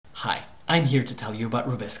Hi, I'm here to tell you about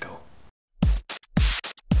Rubisco.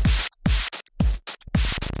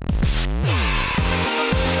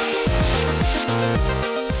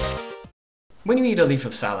 When you eat a leaf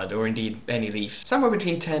of salad, or indeed any leaf, somewhere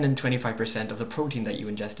between 10 and 25% of the protein that you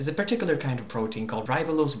ingest is a particular kind of protein called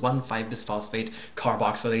ribulose 1,5-bisphosphate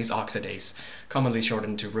carboxylase oxidase, commonly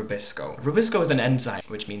shortened to Rubisco. Rubisco is an enzyme,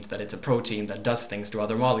 which means that it's a protein that does things to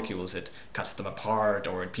other molecules. It cuts them apart,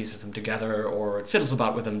 or it pieces them together, or it fiddles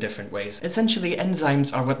about with them different ways. Essentially,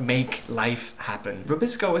 enzymes are what make life happen.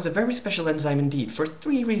 Rubisco is a very special enzyme indeed, for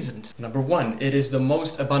 3 reasons. Number 1, it is the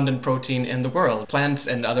most abundant protein in the world. Plants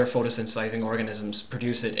and other photosynthesizing organisms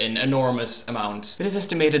produce it in enormous amounts. It is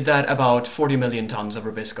estimated that about 40 million tons of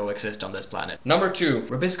Rubisco exist on this planet. Number 2,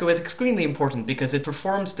 Rubisco is extremely important because it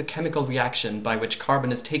performs the chemical reaction by which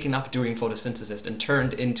carbon is taken up during photosynthesis and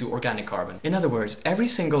turned into organic carbon. In other words, every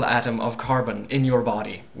single atom of carbon in your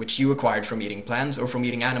body, which you acquired from eating plants or from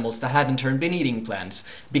eating animals that had in turn been eating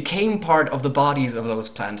plants, became part of the bodies of those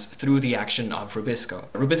plants through the action of Rubisco.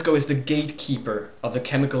 Rubisco is the gatekeeper of the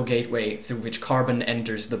chemical gateway through which carbon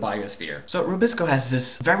enters the biosphere. So Rubisco has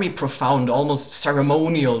this very profound, almost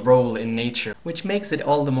ceremonial role in nature, which makes it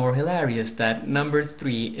all the more hilarious that, number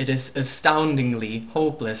 3, it is astoundingly,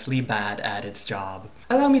 hopelessly bad at its job.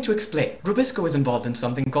 Allow me to explain. Rubisco is involved in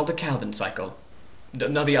something called the Calvin cycle.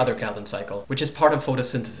 No, the other Calvin cycle, which is part of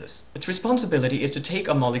photosynthesis. Its responsibility is to take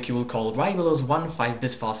a molecule called ribulose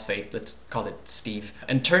 1,5-bisphosphate, let's call it Steve,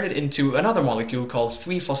 and turn it into another molecule called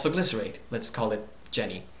 3-phosphoglycerate, let's call it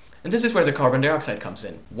Jenny. And this is where the carbon dioxide comes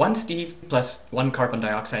in. 1 Steve plus 1 carbon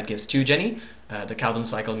dioxide gives 2 Jenny. The Calvin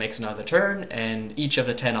cycle makes another turn, and each of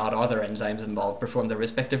the 10 odd other enzymes involved perform their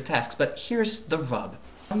respective tasks. But here's the rub.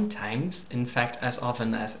 Sometimes, in fact as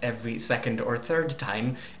often as every second or third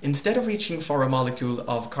time, instead of reaching for a molecule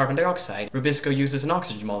of carbon dioxide, Rubisco uses an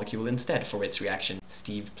oxygen molecule instead for its reaction.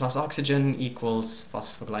 Steve plus oxygen equals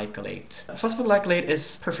phosphoglycolate. Phosphoglycolate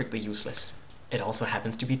is perfectly useless. It also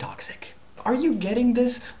happens to be toxic. Are you getting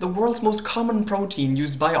this? The world's most common protein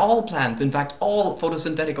used by all plants, in fact all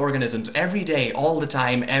photosynthetic organisms, every day, all the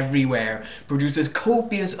time, everywhere, produces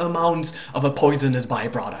copious amounts of a poisonous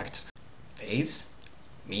byproduct. Phase?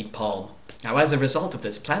 Meat palm. Now, as a result of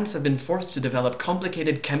this, plants have been forced to develop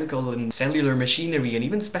complicated chemical and cellular machinery and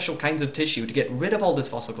even special kinds of tissue to get rid of all this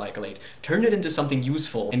phosphoglycolate, turn it into something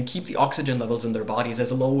useful, and keep the oxygen levels in their bodies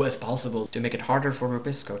as low as possible to make it harder for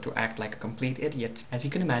Rubisco to act like a complete idiot. As you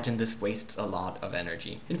can imagine, this wastes a lot of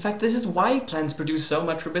energy. In fact, this is why plants produce so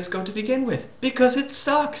much Rubisco to begin with. Because it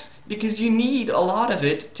sucks! Because you need a lot of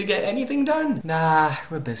it to get anything done. Nah,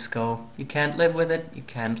 Rubisco. You can't live with it, you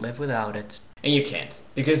can't live without it. And you can't,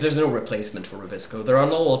 because there's no replacement for Rubisco. There are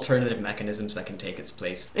no alternative mechanisms that can take its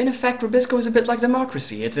place. In effect, Rubisco is a bit like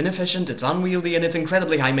democracy. It's inefficient, it's unwieldy, and it's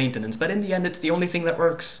incredibly high maintenance, but in the end it's the only thing that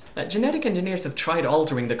works. Genetic engineers have tried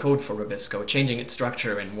altering the code for Rubisco, changing its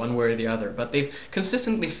structure in one way or the other, but they've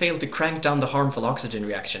consistently failed to crank down the harmful oxygen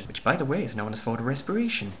reaction, which by the way is known as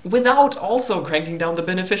photorespiration, without also cranking down the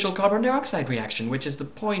beneficial carbon dioxide reaction, which is the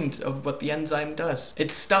point of what the enzyme does.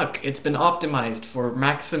 It's stuck, it's been optimized for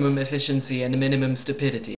maximum efficiency and minimum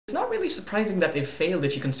stupidity. It's not really surprising that they've failed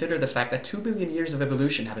if you consider the fact that 2 billion years of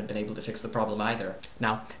evolution haven't been able to fix the problem either.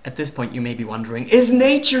 Now, at this point you may be wondering, is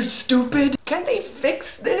nature stupid? Can they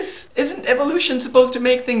fix this? Isn't evolution supposed to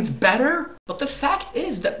make things better? But the fact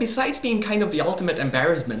is that besides being kind of the ultimate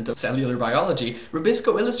embarrassment of cellular biology,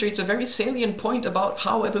 Rubisco illustrates a very salient point about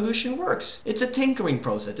how evolution works. It's a tinkering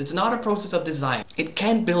process, it's not a process of design. It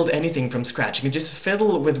can't build anything from scratch, it can just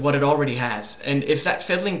fiddle with what it already has. And if that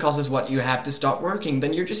fiddling causes what you have to stop working,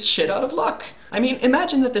 then you're just shit out of luck. I mean,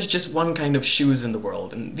 imagine that there's just one kind of shoes in the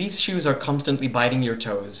world, and these shoes are constantly biting your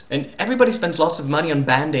toes. And everybody spends lots of money on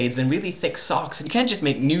band-aids and really thick socks, and you can't just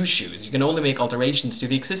make new shoes, you can only make alterations to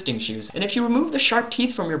the existing shoes. And if you remove the sharp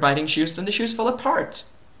teeth from your biting shoes, then the shoes fall apart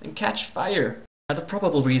and catch fire. Now, the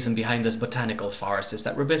probable reason behind this botanical farce is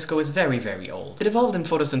that Rubisco is very, very old. It evolved in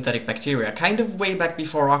photosynthetic bacteria, kind of way back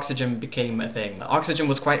before oxygen became a thing. Oxygen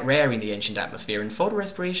was quite rare in the ancient atmosphere, and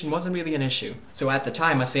photorespiration wasn't really an issue. So at the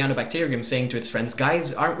time, a cyanobacterium saying to its friends,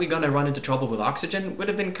 "Guys, aren't we gonna run into trouble with oxygen?" would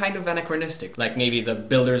have been kind of anachronistic. Like maybe the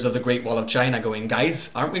builders of the Great Wall of China going, "Guys,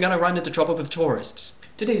 aren't we gonna run into trouble with tourists?"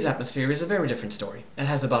 Today's atmosphere is a very different story. It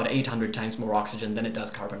has about 800 times more oxygen than it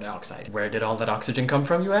does carbon dioxide. Where did all that oxygen come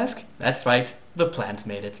from, you ask? That's right, the plants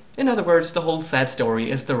made it. In other words, the whole sad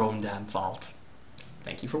story is their own damn fault.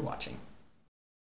 Thank you for watching.